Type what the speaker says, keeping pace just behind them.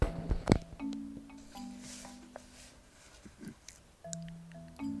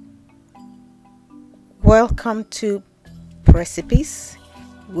Welcome to Precipice,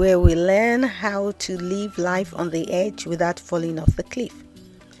 where we learn how to live life on the edge without falling off the cliff.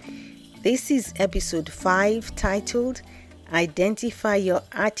 This is episode 5 titled Identify Your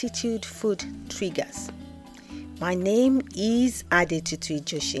Attitude Food Triggers. My name is Adetutu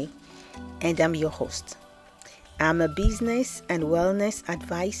Joshi and I'm your host. I'm a business and wellness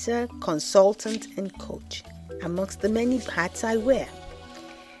advisor, consultant and coach, amongst the many hats I wear.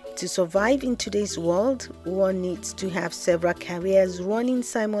 To survive in today's world, one needs to have several careers running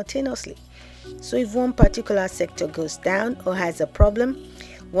simultaneously. So if one particular sector goes down or has a problem,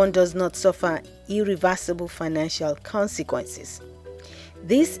 one does not suffer irreversible financial consequences.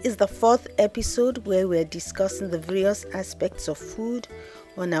 This is the 4th episode where we're discussing the various aspects of food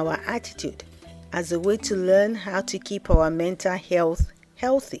on our attitude as a way to learn how to keep our mental health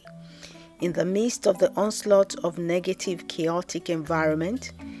healthy in the midst of the onslaught of negative, chaotic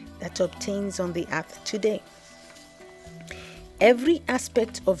environment that obtains on the earth today. Every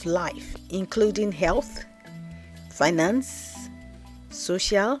aspect of life, including health, finance,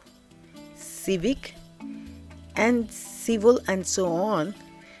 social, civic, and civil and so on,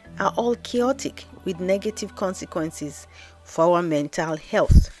 are all chaotic with negative consequences for our mental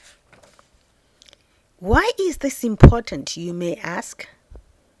health. Why is this important, you may ask?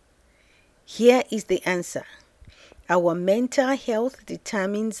 Here is the answer. Our mental health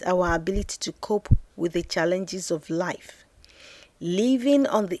determines our ability to cope with the challenges of life. Living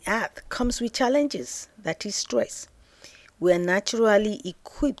on the earth comes with challenges, that is stress. We are naturally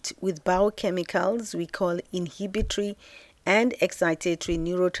equipped with biochemicals we call inhibitory and excitatory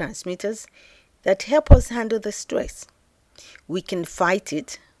neurotransmitters that help us handle the stress. We can fight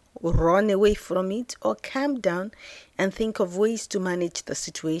it, run away from it, or calm down and think of ways to manage the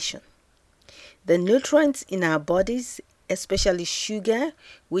situation. The nutrients in our bodies, especially sugar,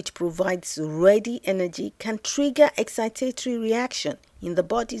 which provides ready energy, can trigger excitatory reaction in the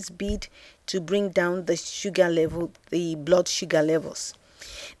body's bid to bring down the blood sugar levels.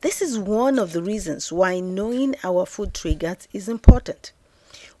 This is one of the reasons why knowing our food triggers is important.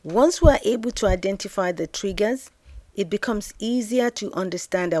 Once we are able to identify the triggers, it becomes easier to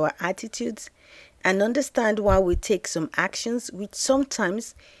understand our attitudes and understand why we take some actions which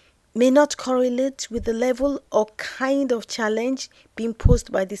sometimes may not correlate with the level or kind of challenge being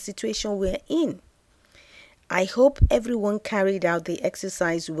posed by the situation we're in. I hope everyone carried out the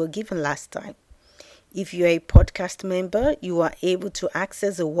exercise we were given last time. If you're a podcast member, you are able to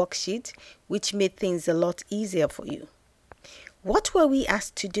access a worksheet which made things a lot easier for you. What were we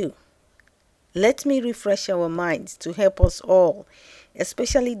asked to do? Let me refresh our minds to help us all,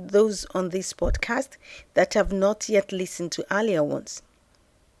 especially those on this podcast that have not yet listened to earlier ones.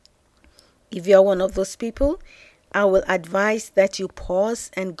 If you're one of those people, I will advise that you pause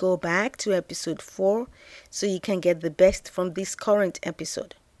and go back to episode 4 so you can get the best from this current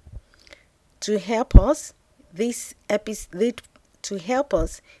episode. To help us, this podcast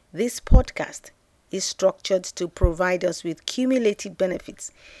is structured to provide us with cumulative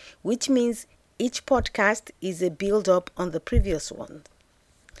benefits, which means each podcast is a build-up on the previous ones.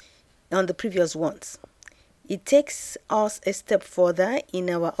 It takes us a step further in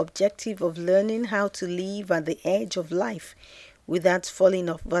our objective of learning how to live at the edge of life without falling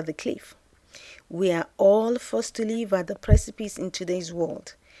off the cliff. We are all forced to live at the precipice in today's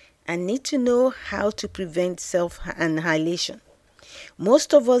world and need to know how to prevent self-annihilation.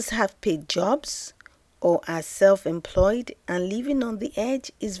 Most of us have paid jobs or are self-employed, and living on the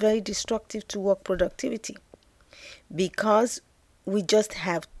edge is very destructive to work productivity because we just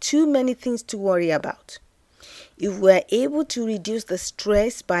have too many things to worry about. If we are able to reduce the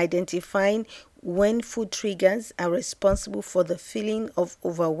stress by identifying when food triggers are responsible for the feeling of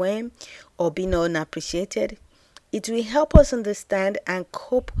overwhelm or being unappreciated, it will help us understand and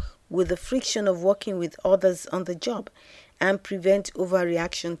cope with the friction of working with others on the job and prevent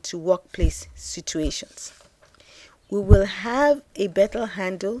overreaction to workplace situations. We will have a better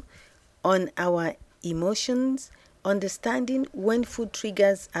handle on our emotions, understanding when food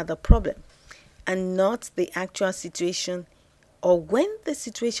triggers are the problem and not the actual situation, or when the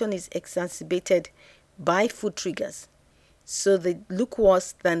situation is exacerbated by food triggers, so they look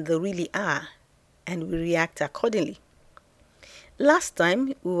worse than they really are, and we react accordingly. Last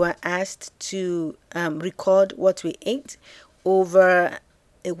time, we were asked to record what we ate over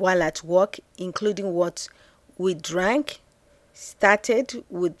a while at work, including what we drank. Started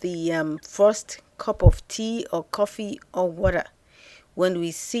with the first cup of tea or coffee or water when we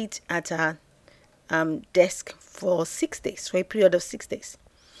sit at our desk for a period of 6 days.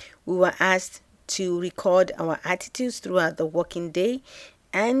 We were asked to record our attitudes throughout the working day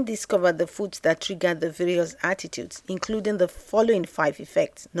and discover the foods that trigger the various attitudes, including the following 5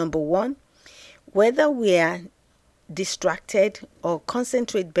 effects. Number 1, whether we are distracted or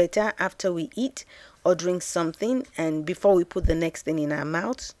concentrate better after we eat or drink something and before we put the next thing in our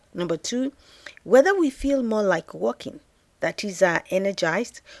mouths. Number 2, whether we feel more like walking, that is, are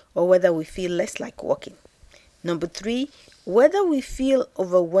energized, or whether we feel less like walking. Number 3, whether we feel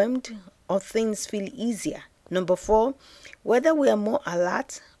overwhelmed or things feel easier. Number 4, whether we are more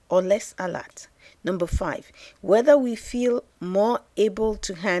alert or less alert. Number 5, whether we feel more able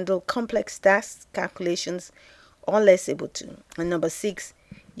to handle complex tasks, calculations, or less able to. And number 6,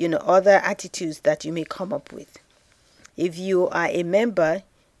 other attitudes that you may come up with. If you are a member,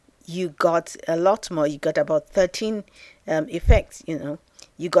 you got a lot more. You got about 13 effects,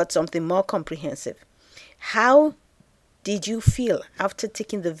 You got something more comprehensive. How did you feel after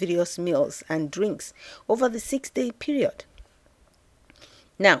taking the various meals and drinks over the 6-day period?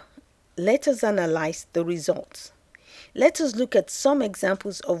 Now, let us analyze the results. Let us look at some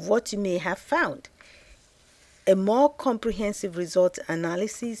examples of what you may have found. A more comprehensive result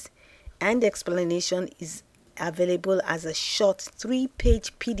analysis and explanation is available as a short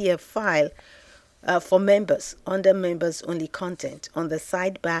 3-page PDF file for members under members only content on the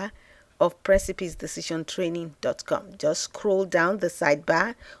sidebar of PrecipiceDecisionTraining.com. Just scroll down the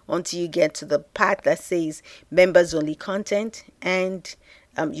sidebar until you get to the part that says members only content, and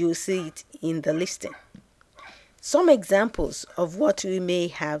you'll see it in the listing. Some examples of what we may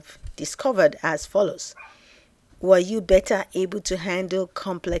have discovered as follows. Were you better able to handle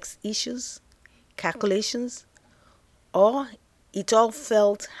complex issues, calculations, or it all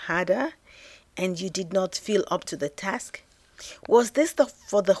felt harder and you did not feel up to the task? Was this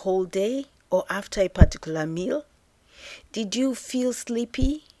for the whole day or after a particular meal? Did you feel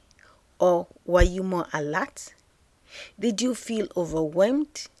sleepy or were you more alert? Did you feel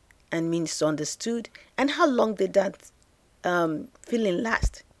overwhelmed and misunderstood? And how long did that feeling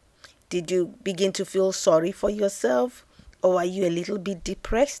last? Did you begin to feel sorry for yourself, or are you a little bit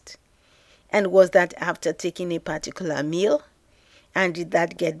depressed? And was that after taking a particular meal? And did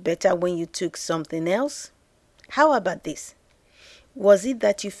that get better when you took something else? How about this? Was it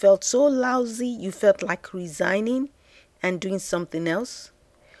that you felt so lousy you felt like resigning and doing something else?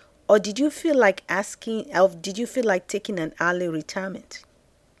 Or did you feel like taking an early retirement?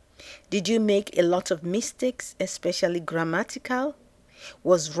 Did you make a lot of mistakes, especially grammatical?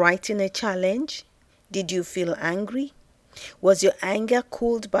 Was writing a challenge? Did you feel angry? Was your anger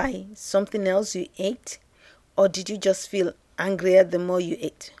cooled by something else you ate? Or did you just feel angrier the more you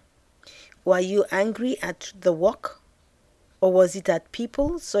ate? Were you angry at the work? Or was it at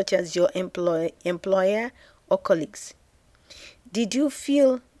people such as your employer or colleagues? Did you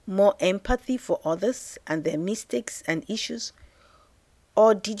feel more empathy for others and their mistakes and issues?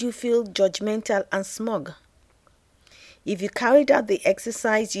 Or did you feel judgmental and smug? If you carried out the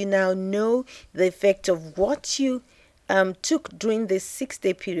exercise, you now know the effect of what you took during this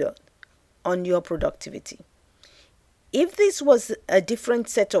 6-day period on your productivity. If this was a different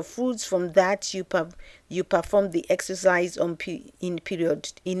set of foods from that you performed the exercise in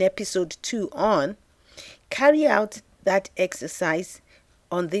episode 2 on, carry out that exercise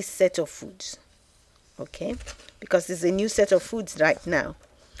on this set of foods. Okay? Because it's a new set of foods right now.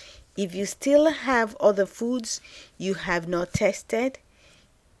 If you still have other foods you have not tested,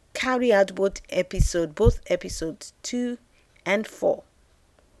 carry out both episodes 2 and 4.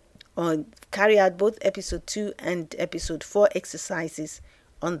 Or carry out both episode 2 and episode 4 exercises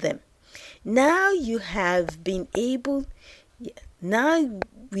on them. Now we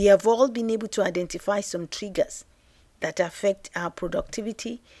have all been able to identify some triggers that affect our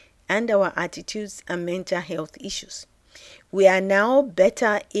productivity and our attitudes and mental health issues. We are now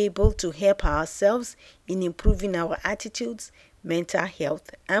better able to help ourselves in improving our attitudes, mental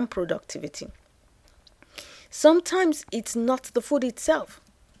health, and productivity. Sometimes it's not the food itself,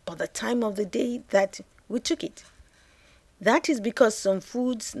 but the time of the day that we took it. That is because some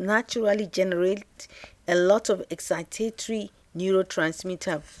foods naturally generate a lot of excitatory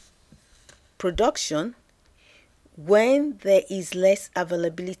neurotransmitter production when there is less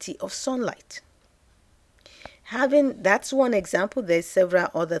availability of sunlight. That's one example. There's several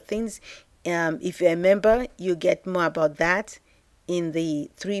other things. If you're a member, you get more about that in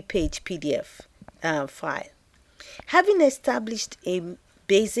the 3-page PDF file. Having established a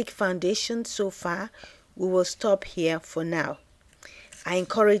basic foundation so far, we will stop here for now. I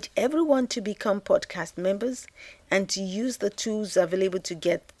encourage everyone to become podcast members and to use the tools available to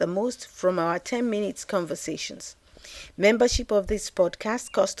get the most from our 10 minutes conversations. Membership of this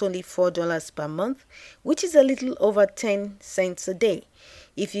podcast costs only $4 per month, which is a little over 10 cents a day.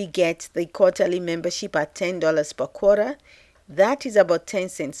 If you get the quarterly membership at $10 per quarter, that is about 10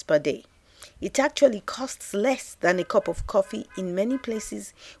 cents per day. It actually costs less than a cup of coffee in many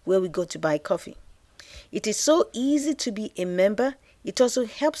places where we go to buy coffee. It is so easy to be a member. It also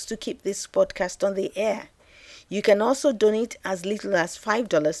helps to keep this podcast on the air. You can also donate as little as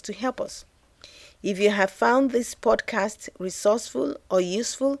 $5 to help us. If you have found this podcast resourceful or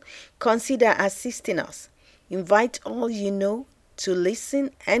useful, consider assisting us. Invite all you know to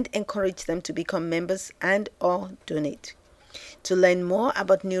listen and encourage them to become members and or donate. To learn more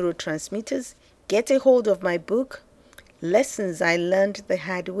about neurotransmitters, get a hold of my book, Lessons I Learned the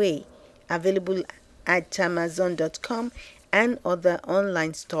Hard Way, available at Amazon.com and other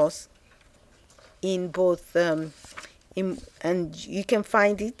online stores in both and you can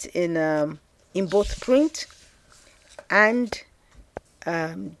find it in both print and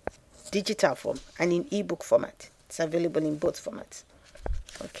digital form and in ebook format. It's available in both formats.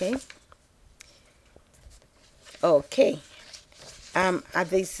 Okay. At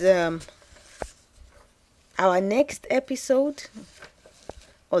this our next episode,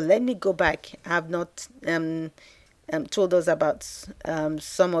 let me go back. I have not told us about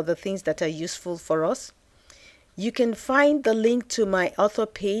some of the things that are useful for us. You can find the link to my author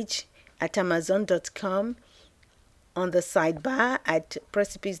page at Amazon.com on the sidebar at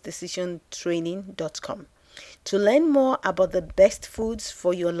PrecipiceDecisionTraining.com. To learn more about the best foods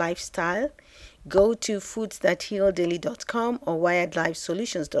for your lifestyle, go to foodsthathealdaily.com or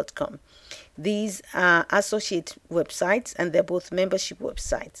wiredlifesolutions.com. These are associate websites and they're both membership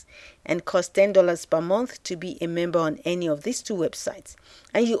websites and cost $10 per month to be a member on any of these two websites.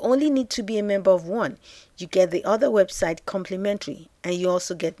 And you only need to be a member of one. You get the other website complimentary and you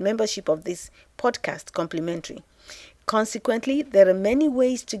also get membership of this podcast complimentary. Consequently, there are many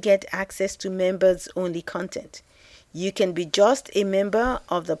ways to get access to members-only content. You can be just a member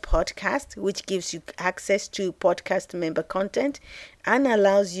of the podcast, which gives you access to podcast member content and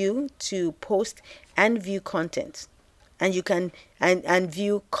allows you to post and view content. And you can and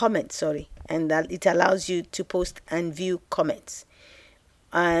view comments, and that it allows you to post and view comments.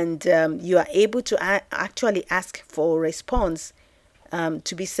 And you are able to actually ask for a response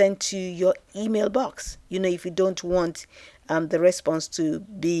to be sent to your email box, if you don't want the response to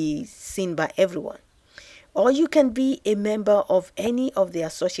be seen by everyone. Or you can be a member of any of the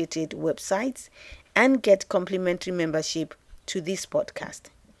associated websites and get complimentary membership to this podcast.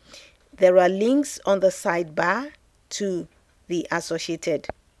 There are links on the sidebar to the associated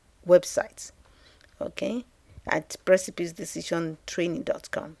websites, at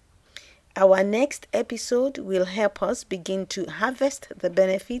PrecipiceDecisionTraining.com. Our next episode will help us begin to harvest the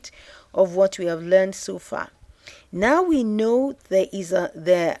benefit of what we have learned so far. Now we know there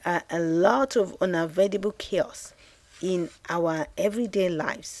are a lot of unavoidable chaos in our everyday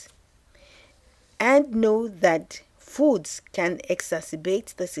lives, and know that foods can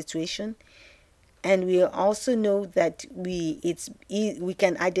exacerbate the situation, and we also know that we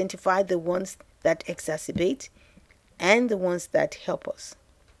can identify the ones that exacerbate and the ones that help us.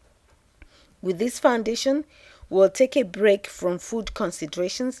 With this foundation, we'll take a break from food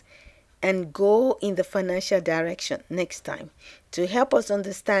considerations and go in the financial direction next time to help us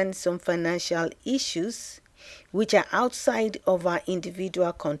understand some financial issues which are outside of our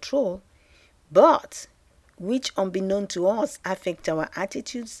individual control, but which, unbeknown to us, affect our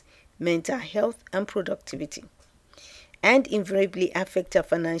attitudes, mental health, and productivity, and invariably affect our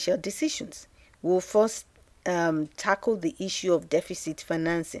financial decisions. We'll first tackle the issue of deficit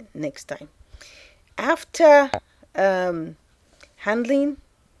financing next time. After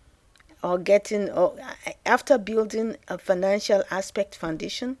after building a financial aspect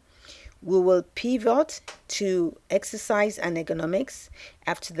foundation, we will pivot to exercise and economics.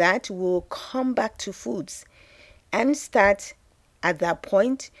 After that, we'll come back to foods and start at that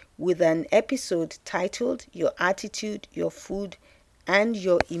point with an episode titled Your Attitude, Your Food, and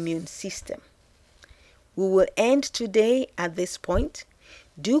Your Immune System. We will end today at this point.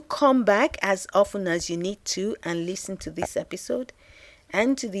 Do come back as often as you need to and listen to this episode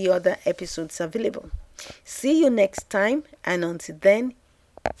and to the other episodes available. See you next time, and until then,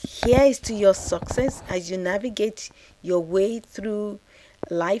 here is to your success as you navigate your way through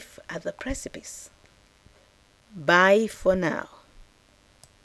life at the precipice. Bye for now.